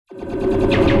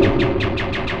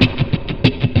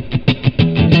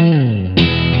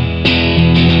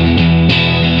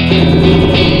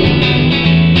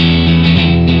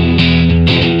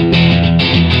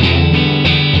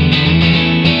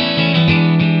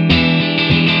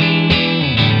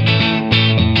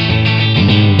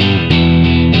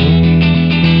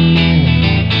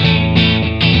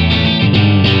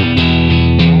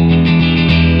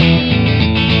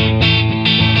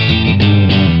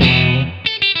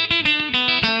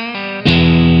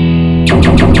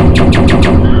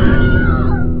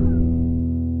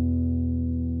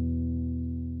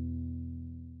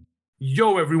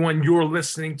Yo, everyone, you're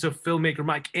listening to Filmmaker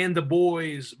Mike and the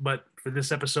boys, but for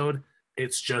this episode,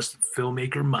 it's just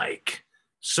Filmmaker Mike.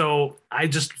 So I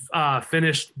just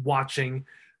finished watching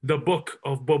the Book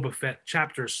of Boba Fett,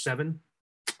 Chapter 7,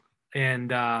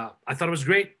 and I thought it was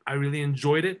great. I really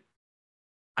enjoyed it.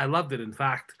 I loved it, in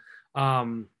fact.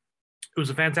 It was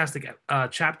a fantastic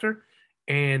chapter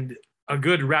and a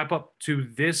good wrap up to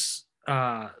this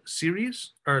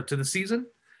series, or to the season.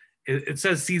 It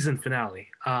says season finale.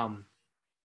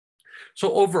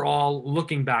 So overall,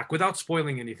 looking back, without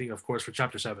spoiling anything, of course, for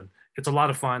Chapter 7, it's a lot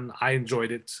of fun. I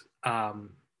enjoyed it.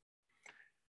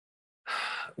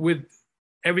 With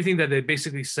everything that they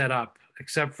basically set up,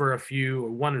 except for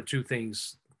one or two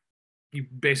things, you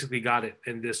basically got it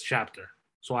in this chapter.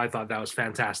 So I thought that was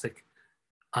fantastic.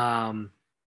 I'm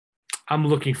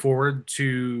looking forward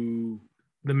to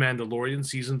The Mandalorian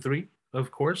Season 3, of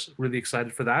course. Really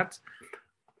excited for that.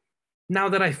 Now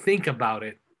that I think about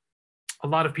it, a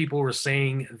lot of people were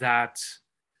saying that,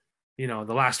 the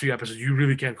last few episodes, you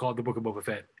really can't call it the Book of Boba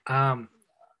Fett.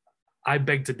 I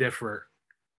beg to differ.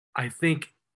 I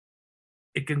think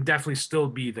it can definitely still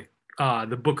be the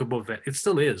Book of Boba Fett. It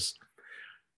still is.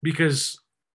 Because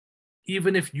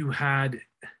even if you had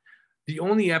the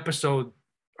only episode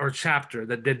or chapter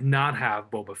that did not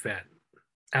have Boba Fett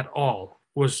at all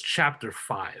was Chapter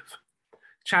 5.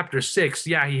 Chapter 6,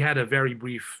 yeah, he had a very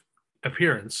brief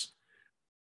appearance,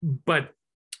 but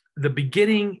the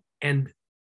beginning and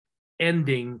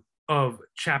ending of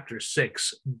Chapter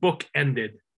 6 book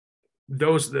ended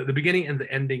the beginning and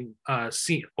the ending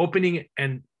scene, opening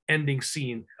and ending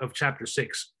scene of Chapter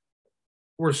 6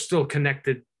 were still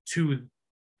connected to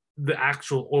the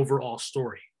actual overall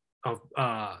story of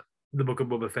the Book of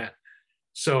Boba Fett.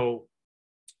 So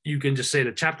you can just say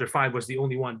that Chapter 5 was the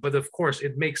only one, but of course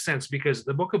it makes sense because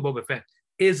the Book of Boba Fett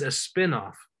is a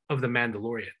spin-off of The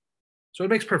Mandalorian. So it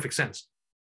makes perfect sense.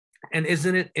 And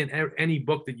isn't it in any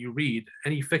book that you read,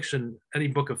 any fiction, any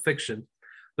book of fiction,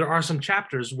 there are some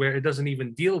chapters where it doesn't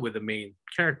even deal with the main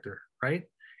character, right?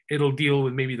 It'll deal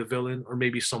with maybe the villain or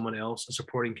maybe someone else, a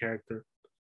supporting character.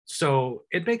 So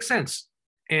it makes sense.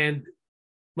 And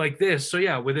like this, so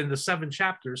yeah, within the 7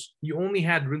 chapters, you only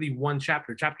had really one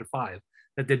chapter, Chapter 5,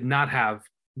 that did not have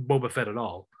Boba Fett at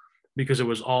all because it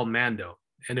was all Mando,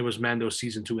 and it was Mando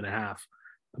season 2.5.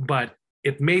 But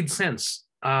it made sense.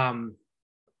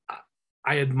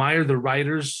 I admire the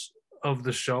writers of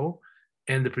the show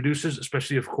and the producers,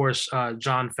 especially, of course,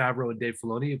 Jon Favreau and Dave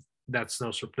Filoni. That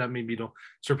may be no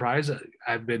surprise.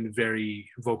 I've been very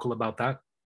vocal about that.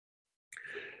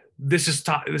 This is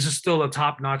still a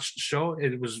top-notch show.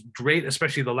 It was great,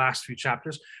 especially the last few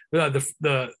chapters.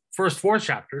 The first 4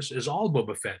 chapters is all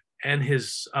Boba Fett and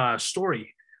his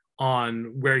story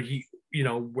on where he,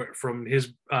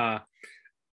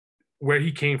 where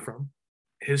he came from,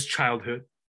 his childhood,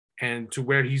 and to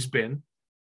where he's been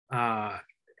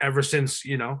ever since,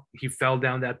 he fell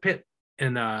down that pit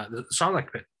in the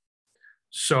Sarlacc pit.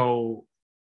 So,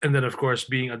 and then, of course,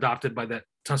 being adopted by that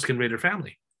Tusken Raider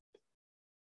family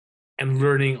and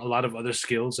learning a lot of other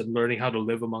skills and learning how to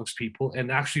live amongst people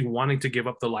and actually wanting to give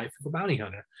up the life of a bounty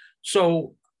hunter.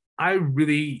 So I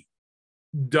really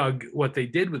dug what they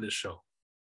did with this show.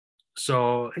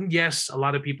 So, and yes, a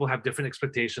lot of people have different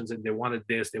expectations and they wanted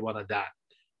this, they wanted that.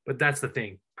 But that's the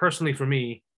thing. Personally, for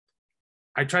me,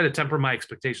 I try to temper my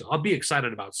expectations. I'll be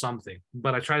excited about something,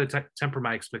 but I try to temper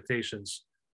my expectations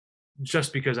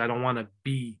just because I don't want to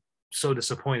be so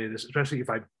disappointed, especially if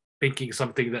I'm thinking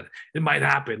something that it might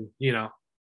happen,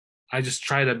 I just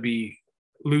try to be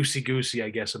loosey-goosey, I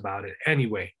guess, about it.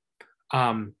 Anyway,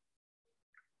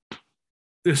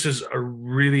 this is a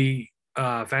really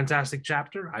fantastic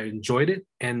chapter. I enjoyed it.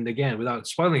 And again, without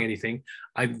spoiling anything,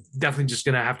 I'm definitely just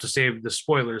going to have to save the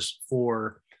spoilers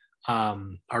for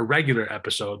our regular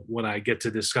episode when I get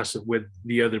to discuss it with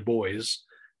the other boys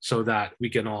so that we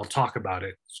can all talk about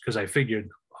it. Because I figured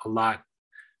a lot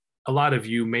of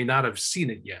you may not have seen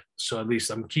it yet. So at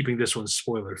least I'm keeping this one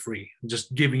spoiler free. I'm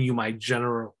just giving you my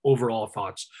general overall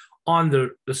thoughts on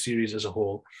the series as a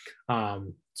whole.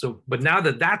 So, but now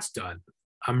that that's done,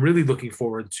 I'm really looking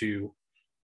forward to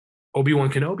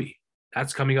Obi-Wan Kenobi.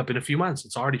 That's coming up in a few months.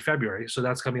 It's already February, so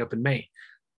that's coming up in May.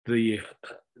 The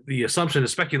assumption, the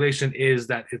speculation is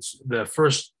that it's the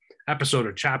first episode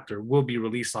or chapter will be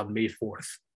released on May 4th,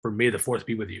 for May the 4th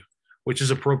be with you, which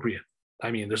is appropriate.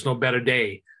 I mean, there's no better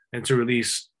day than to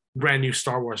release brand new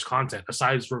Star Wars content,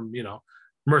 aside from,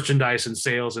 merchandise and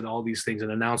sales and all these things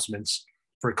and announcements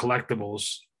for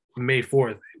collectibles. May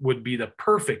 4th would be the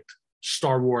perfect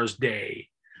Star Wars day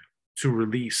to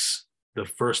release the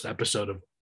first episode of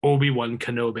Obi-Wan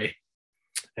Kenobi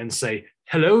and say,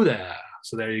 hello there.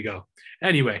 So there you go.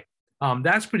 Anyway,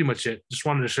 that's pretty much it. Just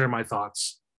wanted to share my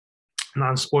thoughts,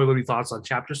 non-spoilery thoughts on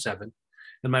Chapter 7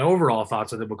 and my overall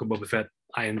thoughts on the Book of Boba Fett.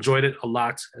 I enjoyed it a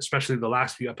lot, especially the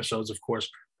last few episodes, of course,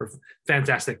 were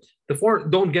fantastic.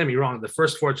 Don't get me wrong, the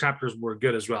first 4 chapters were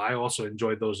good as well. I also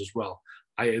enjoyed those as well.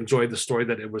 I enjoyed the story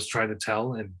that it was trying to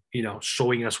tell and,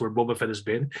 showing us where Boba Fett has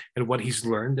been and what he's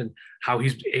learned and how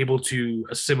he's able to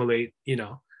assimilate, with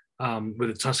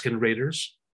the Tusken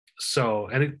Raiders. So,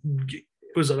 and it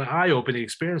was an eye-opening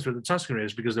experience with the Tusken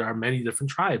Raiders because there are many different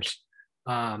tribes.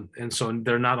 And so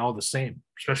they're not all the same,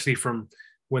 especially from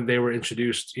when they were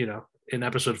introduced, in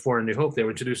episode 4 in New Hope, they were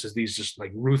introduced as these just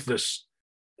like ruthless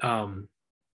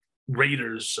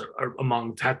raiders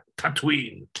among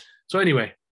Tatooine. So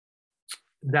anyway,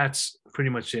 that's pretty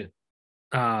much it.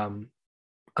 I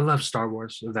love Star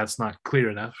Wars, if that's not clear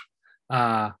enough.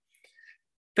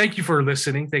 Thank you for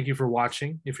listening. Thank you for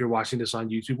watching. If you're watching this on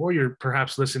YouTube, or you're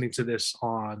perhaps listening to this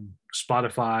on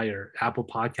Spotify or Apple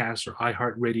Podcasts or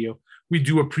iHeartRadio, we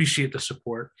do appreciate the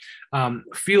support.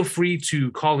 Feel free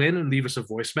to call in and leave us a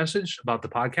voice message about the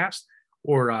podcast,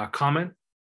 or comment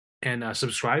and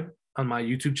subscribe on my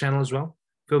YouTube channel as well,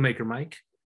 Filmmaker Mike.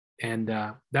 And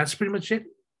that's pretty much it.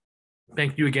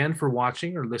 Thank you again for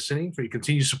watching or listening, for your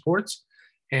continued support.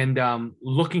 And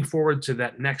looking forward to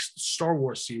that next Star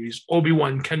Wars series,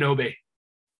 Obi-Wan Kenobi.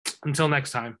 Until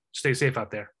next time, stay safe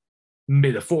out there.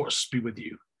 May the Force be with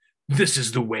you. This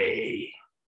is the way.